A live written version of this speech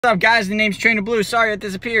What's up, guys? The name's Trainer Blue. Sorry it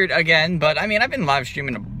disappeared again, but I mean, I've been live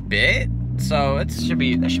streaming a bit, so that should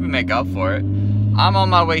be make up for it. I'm on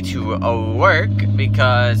my way to work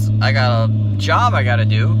because I got a job I gotta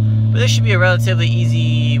do, but this should be a relatively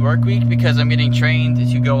easy work week because I'm getting trained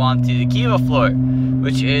to go onto the Kiva floor,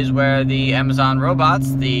 which is where the Amazon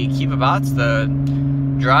robots, the Kiva bots, the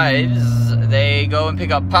drives, they go and pick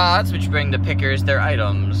up pods, which bring the pickers their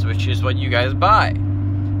items, which is what you guys buy.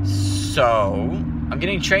 So I'm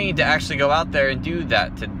getting trained to actually go out there and do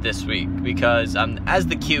that this week because as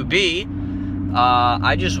the QB,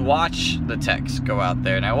 I just watch the techs go out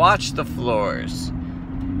there and I watch the floors.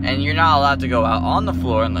 And you're not allowed to go out on the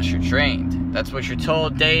floor unless you're trained. That's what you're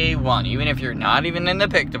told day one. Even if you're not even in the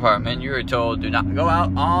pick department, you're told do not go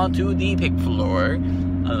out onto the pick floor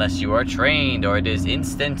unless you are trained or it is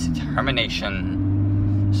instant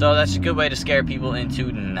termination. So that's a good way to scare people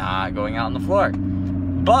into not going out on the floor.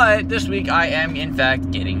 But this week I am in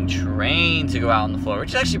fact getting trained to go out on the floor, which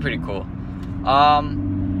is actually pretty cool. I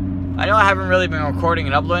know I haven't really been recording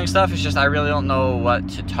and uploading stuff. It's just I really don't know what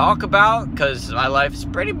to talk about because my life is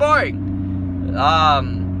pretty boring.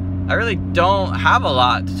 I really don't have a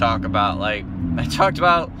lot to talk about. Like, I talked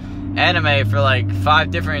about anime for like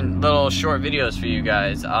 5 different little short videos for you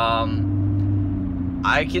guys. I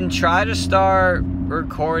can try to start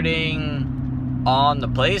recording on the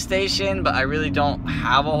PlayStation, but I really don't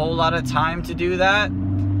have a whole lot of time to do that.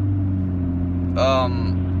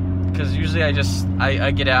 Because usually I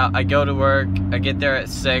get out, I go to work, I get there at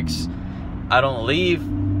 6, I don't leave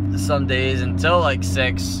some days until like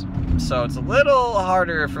 6, so it's a little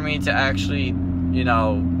harder for me to actually, you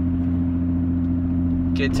know,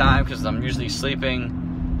 get time, because I'm usually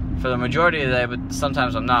sleeping for the majority of the day, but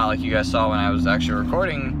sometimes I'm not, like you guys saw when I was actually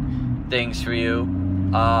recording things for you.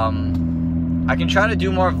 I can try to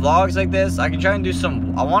do more vlogs like this. I can try and do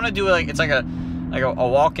some, I want to do like, it's like a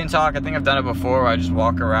walk-in talk. I think I've done it before where I just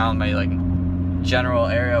walk around my like general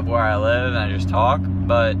area of where I live and I just talk.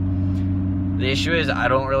 But the issue is I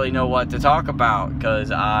don't really know what to talk about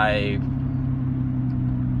because I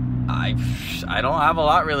don't have a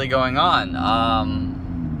lot really going on. I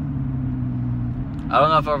don't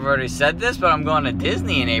know if I've already said this, but I'm going to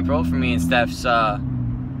Disney in April for me and Steph's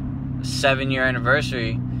 7-year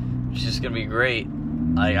anniversary, which is gonna be great.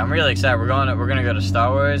 Like, I'm really excited. We're gonna go to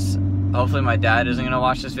Star Wars. Hopefully my dad isn't gonna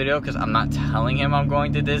watch this video because I'm not telling him I'm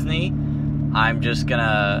going to Disney. I'm just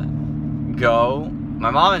gonna go. My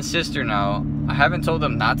mom and sister know. I haven't told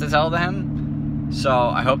them not to tell them, so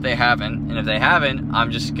I hope they haven't. And if they haven't, I'm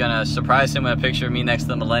just gonna surprise him with a picture of me next to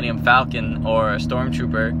the Millennium Falcon or a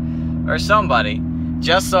Stormtrooper or somebody,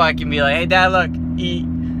 just so I can be like, hey dad, look, eat,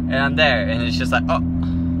 and I'm there. And it's just like, oh,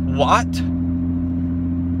 what?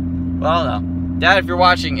 Well, no. Dad, if you're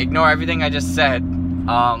watching, ignore everything I just said.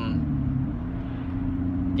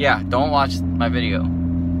 Yeah, don't watch my video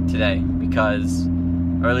today because,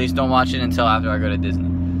 or at least don't watch it until after I go to Disney.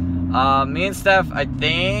 Me and Steph, I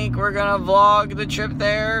think we're gonna vlog the trip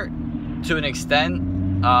there to an extent.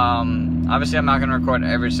 Obviously I'm not gonna record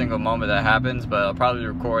every single moment that happens, but I'll probably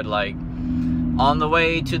record like on the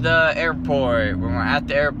way to the airport, when we're at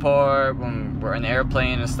the airport, when we're in the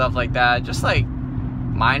airplane and stuff like that. Just like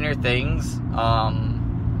minor things,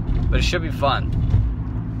 but it should be fun.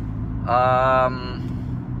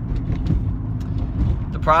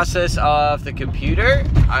 The process of the computer,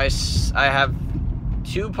 I have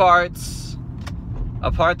 2 parts.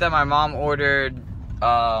 A part that my mom ordered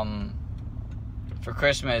for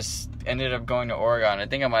Christmas ended up going to Oregon. I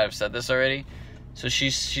think I might have said this already. So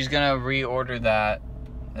she's gonna reorder that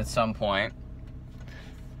at some point.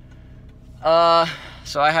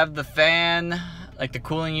 So I have the fan, like the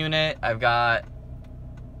cooling unit. I've got,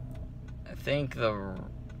 I think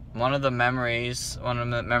one of the memory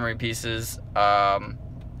pieces.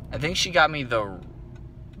 I think she got me the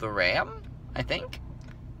RAM, I think.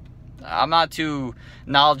 I'm not too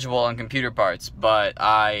knowledgeable on computer parts, but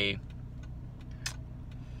I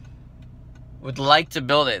would like to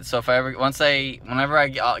build it. So if whenever I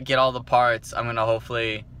get all the parts, I'm gonna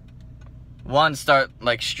hopefully start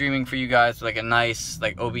like streaming for you guys with like a nice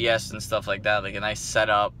like OBS and stuff like that, like a nice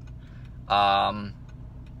setup. Now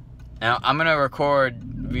I'm gonna record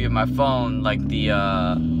via my phone like the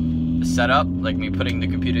setup, like me putting the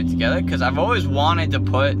computer together, because I've always wanted to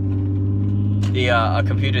put the a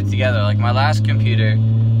computer together. Like my last computer,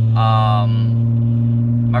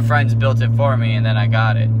 my friends built it for me and then I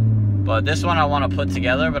got it. But this one I want to put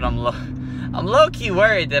together, but I'm low-key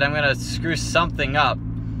worried that I'm gonna screw something up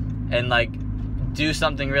and like do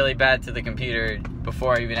something really bad to the computer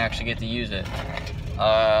before I even actually get to use it.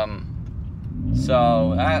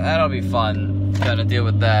 So that'll be fun. Gotta deal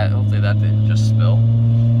with that. Hopefully that didn't just spill.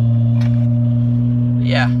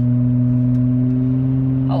 Yeah.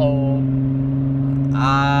 Hello.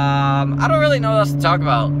 I don't really know what else to talk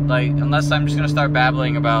about, like, unless I'm just gonna start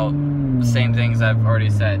babbling about the same things I've already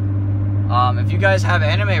said. If you guys have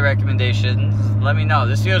anime recommendations, let me know.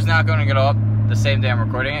 This video's not gonna go up the same day I'm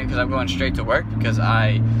recording it because I'm going straight to work because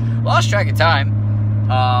I lost track of time.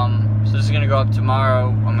 So this is gonna go up tomorrow.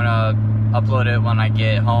 I'm gonna upload it when I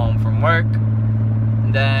get home from work.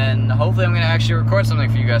 And then hopefully I'm gonna actually record something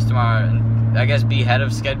for you guys tomorrow, and I guess be ahead of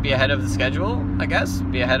the schedule. I guess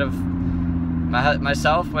be ahead of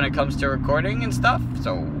myself when it comes to recording and stuff.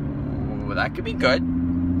 So that could be good.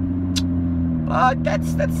 But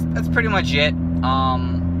that's pretty much it.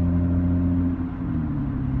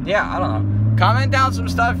 Yeah, I don't know. Comment down some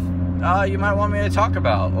stuff you might want me to talk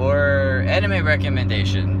about, or anime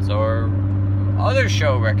recommendations, or other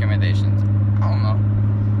show recommendations. I don't know.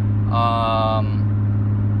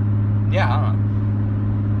 Yeah, I don't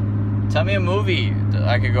know. Tell me a movie that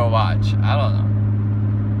I could go watch. I don't know.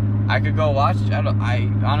 I could go watch.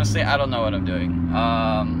 Honestly, I don't know what I'm doing.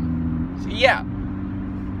 So yeah,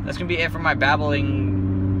 that's gonna be it for my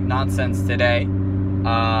babbling nonsense today.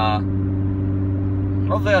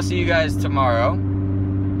 Hopefully I'll see you guys tomorrow.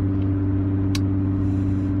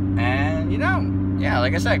 And, you know, yeah,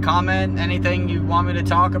 like I said, comment anything you want me to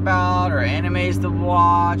talk about, or animes to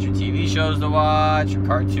watch, or TV shows to watch, or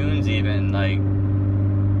cartoons even. Like,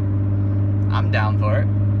 I'm down for it.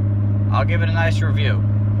 I'll give it a nice review.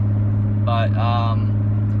 But,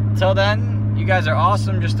 till then, you guys are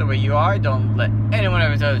awesome just the way you are. Don't let anyone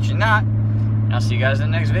ever tell you that you're not. And I'll see you guys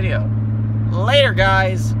in the next video. Later,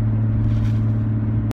 guys.